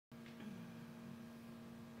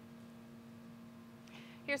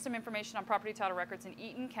Here's some information on property title records in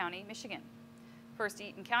Eaton County, Michigan. First,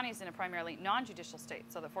 Eaton County is in a primarily non-judicial state,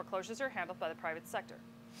 so that foreclosures are handled by the private sector.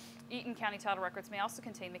 Eaton County title records may also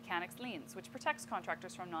contain mechanics liens, which protects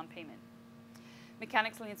contractors from non-payment.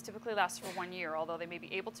 Mechanics liens typically last for 1 year, although they may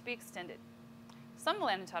be able to be extended. Some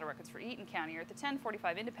land and title records for Eaton County are at the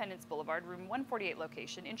 1045 Independence Boulevard, room 148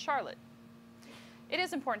 location in Charlotte. It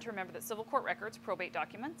is important to remember that civil court records, probate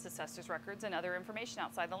documents, assessor's records, and other information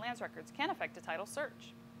outside the lands records can affect a title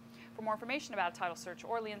search. For more information about a title search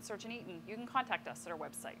or land search in Eaton, you can contact us at our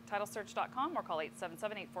website, titlesearch.com, or call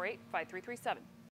 877-848-5337.